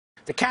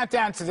The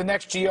countdown to the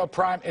next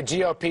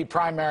GOP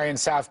primary in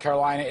South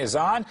Carolina is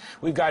on.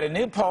 We've got a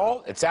new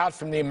poll. It's out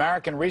from the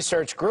American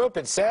Research Group.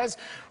 It says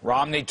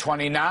Romney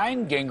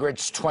 29,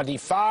 Gingrich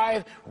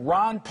 25,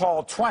 Ron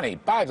Paul 20.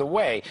 By the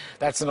way,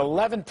 that's an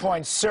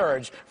 11-point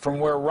surge from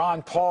where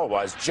Ron Paul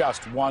was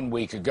just 1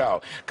 week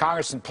ago.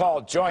 Congressman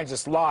Paul joins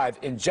us live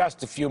in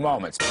just a few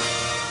moments.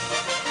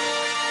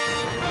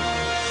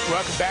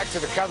 Welcome back to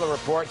the Kudlow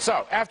Report.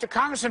 So, after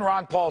Congressman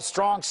Ron Paul's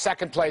strong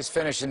second-place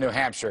finish in New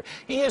Hampshire,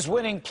 he is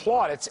winning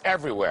plaudits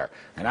everywhere.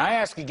 And I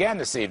ask again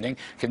this evening,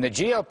 can the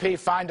GOP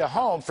find a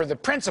home for the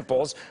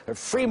principles of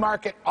free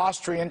market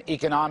Austrian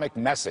economic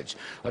message?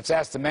 Let's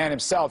ask the man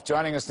himself,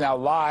 joining us now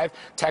live,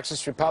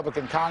 Texas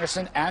Republican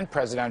Congressman and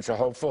presidential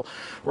hopeful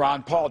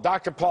Ron Paul.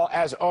 Dr. Paul,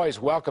 as always,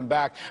 welcome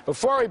back.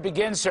 Before we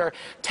begin, sir,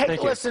 take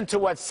a listen to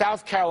what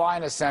South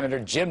Carolina Senator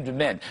Jim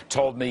DeMint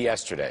told me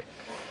yesterday.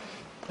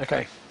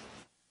 Okay.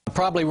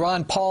 Probably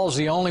Ron Paul's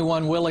the only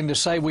one willing to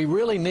say we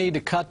really need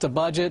to cut the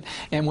budget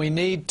and we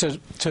need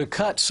to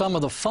cut some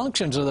of the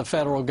functions of the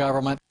federal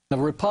government. The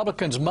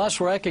Republicans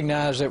must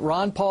recognize that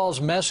Ron Paul's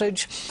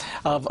message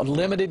of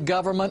limited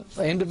government,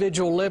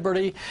 individual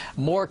liberty,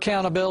 more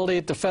accountability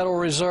at the Federal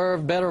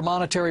Reserve, better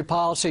monetary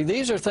policy,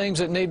 these are things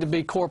that need to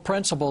be core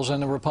principles in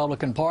the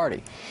Republican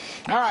Party.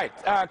 All right.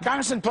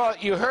 Congressman Paul,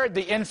 you heard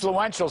the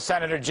influential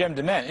Senator Jim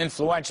DeMint,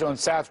 influential in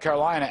South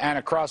Carolina and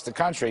across the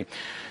country.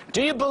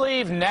 Do you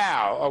believe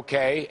now,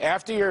 okay,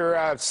 after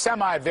your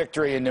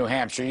semi-victory in New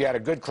Hampshire, you had a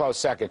good close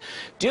second,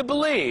 do you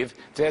believe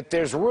that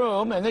there's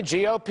room in the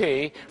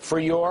GOP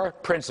for your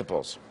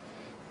principles?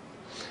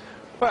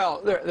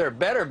 Well, there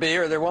better be,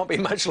 or there won't be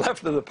much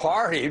left of the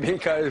party,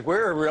 because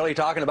we're really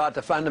talking about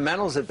the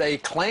fundamentals that they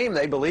claim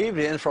they believed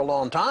in for a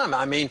long time.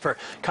 I mean, for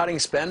cutting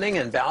spending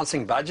and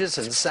balancing budgets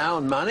and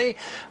sound money.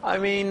 I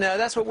mean,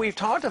 that's what we've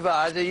talked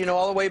about, you know,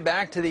 all the way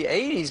back to the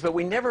 80s, but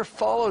we never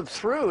followed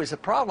through is a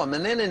problem.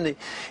 And then in the,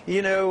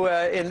 you know,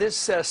 in this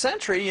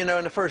century, you know,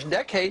 in the first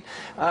decade,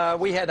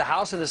 we had the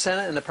House and the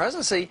Senate and the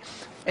presidency.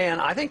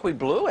 And I think we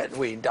blew it.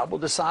 We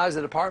doubled the size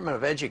of the Department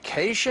of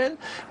Education.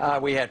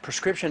 We had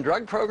prescription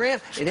drug program.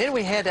 And then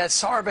we had that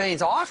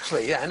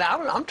Sarbanes-Oxley. And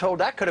I'm told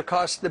that could have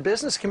cost the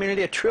business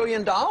community $1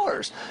 trillion.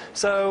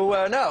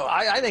 So, no,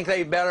 I think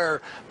they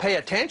better pay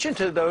attention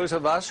to those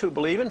of us who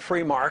believe in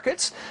free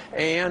markets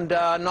and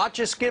not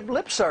just give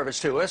lip service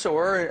to us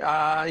or,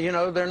 you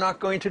know, they're not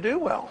going to do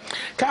well.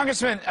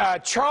 Congressman,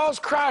 Charles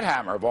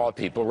Krauthammer, of all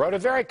people, wrote a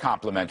very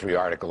complimentary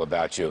article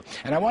about you.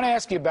 And I want to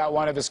ask you about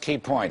one of his key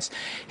points.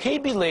 He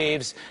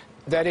believes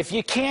that if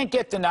you can't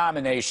get the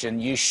nomination,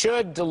 you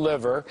should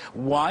deliver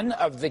one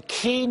of the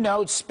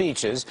keynote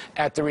speeches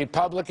at the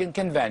Republican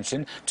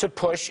convention to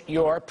push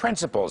your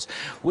principles.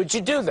 Would you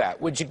do that?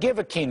 Would you give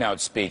a keynote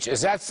speech? Is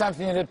that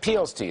something that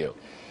appeals to you?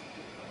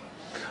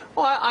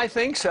 Well, I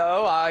think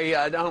so.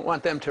 I don't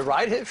want them to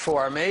write it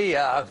for me,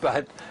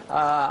 but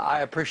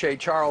I appreciate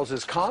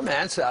Charles's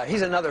comments.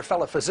 He's another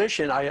fellow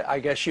physician, I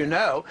guess you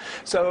know.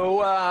 So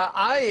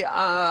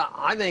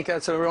I think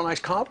that's a real nice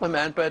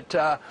compliment. But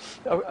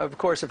of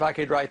course, if I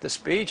could write the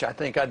speech, I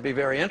think I'd be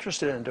very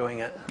interested in doing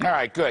it. All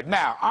right, good.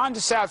 Now, on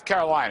to South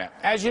Carolina.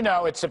 As you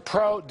know, it's a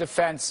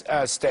pro-defense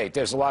state.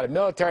 There's a lot of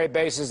military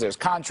bases, there's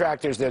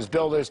contractors, there's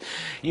builders.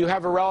 You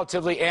have a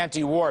relatively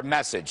anti-war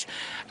message.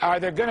 Are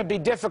there going to be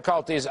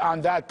difficulties on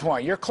that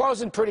point? You're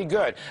closing pretty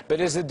good, but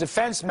is the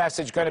defense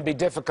message going to be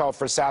difficult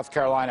for South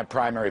Carolina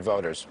primary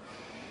voters?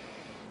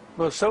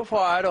 Well, so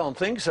far I don't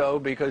think so,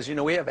 because, you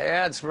know, we have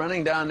ads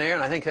running down there,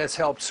 and I think that's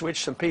helped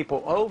switch some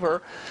people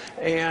over.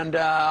 And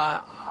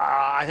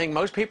I think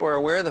most people are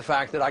aware of the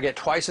fact that I get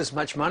twice as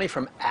much money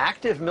from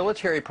active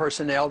military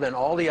personnel than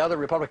all the other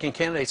Republican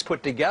candidates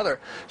put together.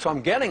 So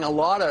I'm getting a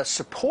lot of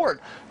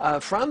support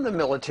from the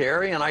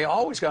military, and I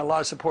always got a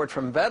lot of support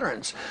from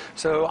veterans.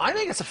 So I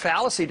think it's a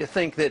fallacy to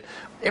think that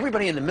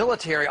everybody in the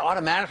military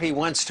automatically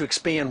wants to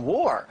expand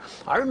war.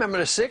 I remember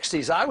the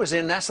 60s, I was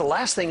in, that's the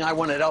last thing I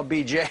wanted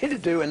LBJ to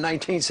do in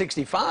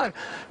 1965,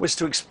 was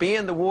to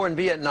expand the war in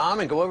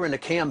Vietnam and go over into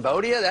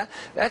Cambodia.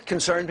 That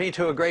concerned me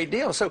to a great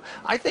deal. So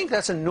I think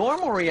that's a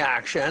normal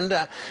reaction,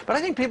 but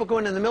I think people go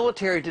into the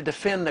military to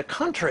defend the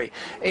country,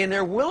 and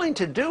they're willing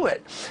to do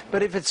it.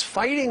 But if it's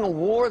fighting a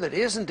war that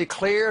isn't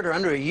declared or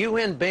under a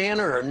UN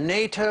banner or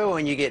NATO,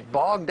 and you get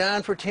bogged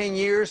down for 10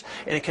 years,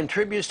 and it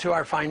contributes to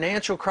our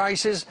financial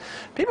crisis,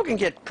 people can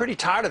get pretty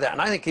tired of that.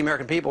 And I think the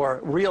American people are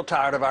real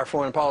tired of our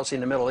foreign policy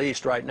in the Middle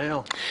East right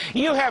now.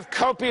 You have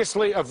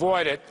copiously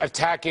avoided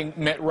attacking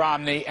Mitt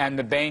Romney and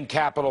the Bain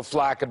Capital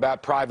flack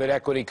about private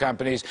equity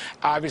companies.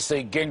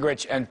 Obviously,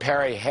 Gingrich and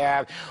Perry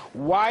have.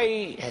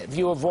 Why have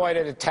you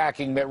avoided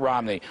attacking Mitt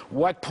Romney?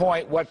 What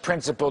point, what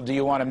principle do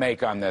you want to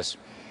make on this?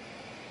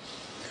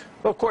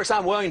 Well, of course,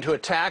 I'm willing to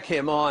attack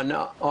him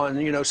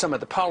on some of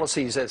the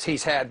policies that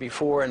he's had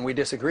before and we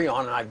disagree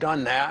on, and I've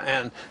done that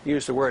and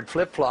used the word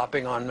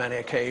flip-flopping on many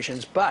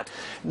occasions, but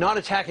not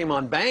attack him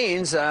on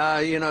Baines.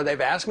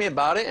 They've asked me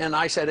about it, and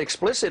I said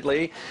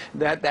explicitly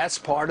that that's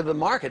part of the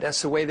market.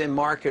 That's the way the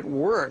market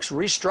works.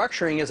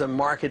 Restructuring is a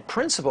market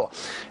principle,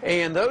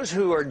 and those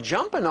who are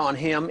jumping on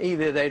him,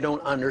 either they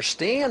don't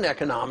understand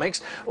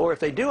economics, or if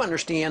they do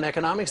understand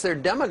economics, they're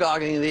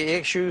demagoguing the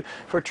issue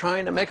for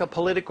trying to make a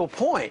political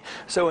point.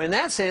 So in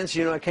that sense,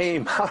 it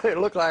came out, it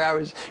looked like I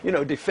was,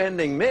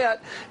 defending Mitt,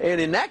 and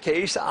in that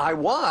case, I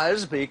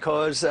was,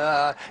 because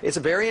it's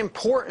very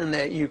important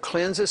that you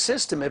cleanse a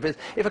system. If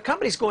a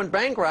company's going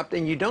bankrupt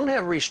and you don't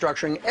have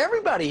restructuring,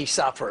 everybody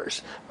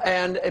suffers.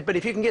 But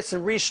if you can get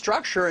some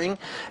restructuring,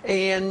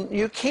 and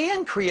you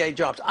can create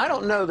jobs. I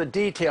don't know the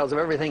details of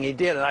everything he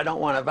did, and I don't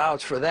want to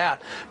vouch for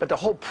that, but the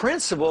whole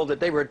principle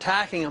that they were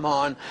attacking him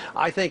on,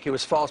 I think it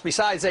was false.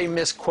 Besides, they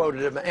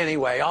misquoted him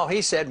anyway. All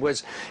he said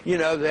was,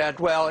 that,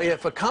 well,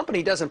 if a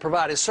company doesn't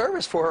provide a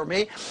service for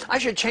me, I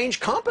should change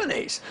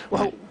companies.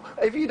 Well,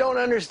 if you don't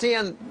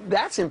understand,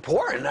 that's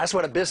important. That's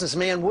what a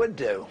businessman would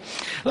do.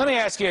 Let me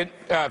ask you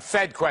a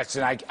Fed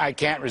question I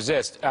can't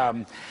resist.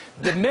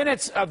 The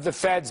minutes of the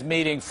Fed's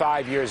meeting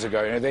 5 years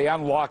ago, they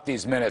unlocked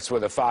these minutes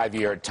with a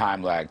 5-year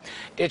time lag.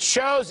 It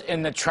shows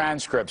in the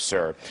transcript,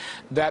 sir,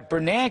 that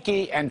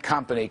Bernanke and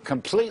company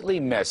completely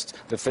missed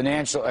the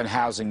financial and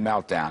housing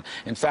meltdown.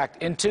 In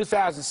fact, in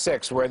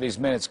 2006, where these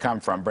minutes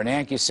come from,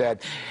 Bernanke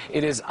said,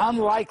 "It is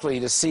unlikely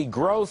to see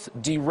growth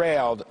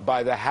derailed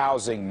by the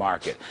housing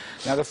market."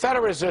 Now, the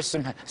Federal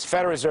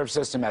Reserve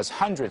System has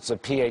hundreds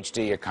of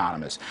PhD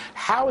economists.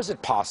 How is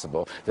it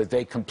possible that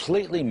they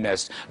completely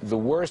missed the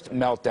worst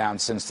meltdown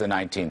since the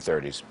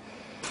 1930s?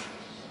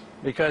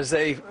 Because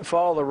they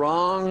follow the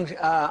wrong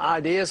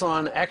ideas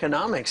on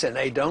economics, and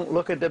they don't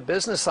look at the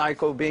business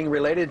cycle being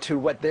related to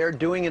what they're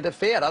doing at the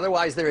Fed.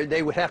 Otherwise,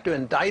 they would have to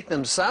indict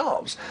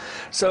themselves.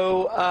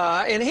 So,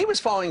 and he was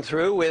following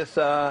through with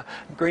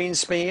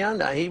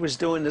Greenspan. He was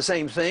doing the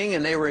same thing,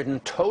 and they were in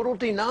total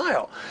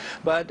denial.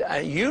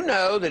 But you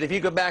know that if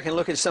you go back and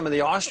look at some of the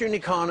Austrian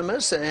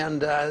economists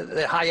and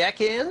the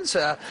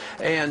Hayekians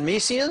and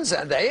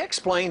Misesians, they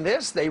explained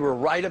this. They were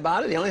right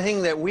about it. The only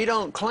thing that we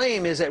don't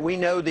claim is that we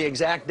know the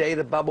exact day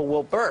the bubble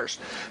will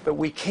burst. But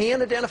we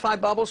can identify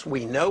bubbles.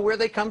 We know where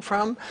they come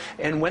from.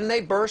 And when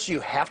they burst, you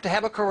have to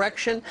have a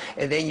correction,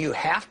 and then you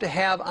have to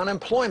have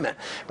unemployment.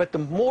 But the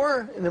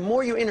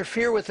more you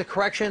interfere with the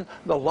correction,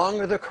 the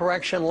longer the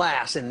correction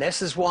lasts. And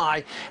this is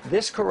why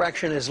this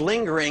correction is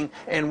lingering,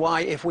 and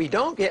why if we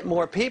don't get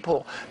more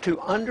people to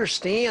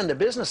understand the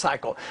business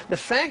cycle, the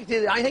fact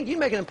that I think you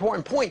make an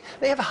important point,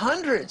 they have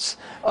hundreds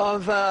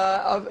of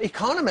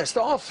economists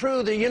all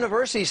through the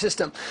university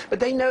system, but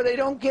they know they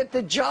don't get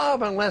the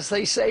job unless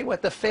they say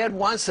what the Fed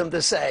wants them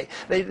to say.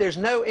 There's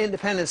no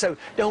independence, so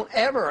don't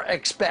ever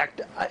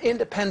expect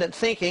independent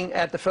thinking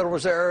at the Federal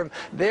Reserve.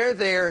 They're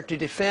there to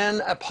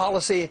defend a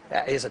policy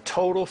that is a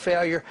total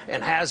failure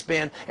and has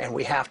been, and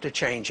we have to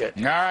change it.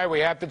 All right,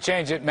 we have to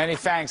change it. Many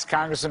thanks,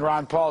 Congressman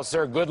Ron Paul.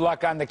 Sir, good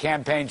luck on the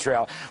campaign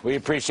trail. We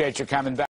appreciate you coming back.